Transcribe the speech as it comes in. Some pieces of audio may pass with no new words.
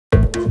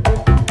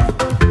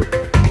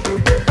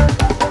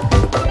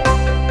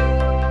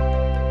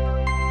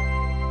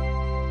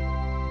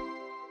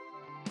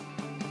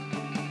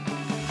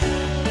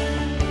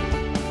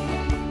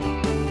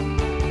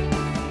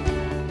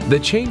The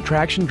chain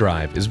traction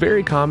drive is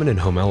very common in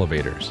home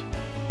elevators.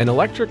 An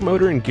electric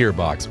motor and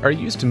gearbox are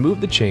used to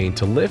move the chain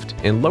to lift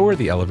and lower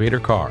the elevator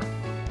car.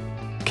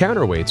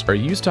 Counterweights are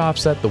used to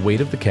offset the weight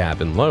of the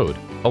cab and load,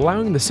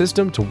 allowing the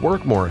system to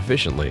work more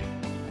efficiently.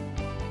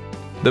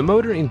 The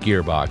motor and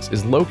gearbox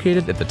is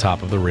located at the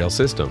top of the rail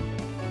system.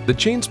 The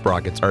chain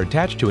sprockets are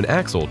attached to an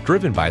axle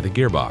driven by the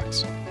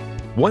gearbox.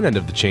 One end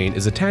of the chain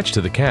is attached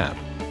to the cab.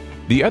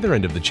 The other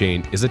end of the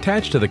chain is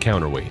attached to the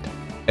counterweight.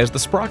 As the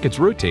sprockets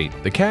rotate,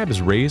 the cab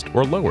is raised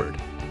or lowered.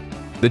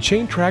 The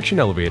chain traction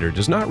elevator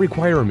does not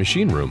require a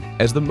machine room,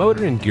 as the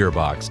motor and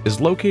gearbox is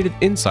located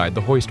inside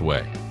the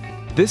hoistway.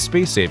 This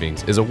space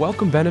savings is a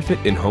welcome benefit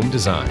in home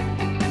design.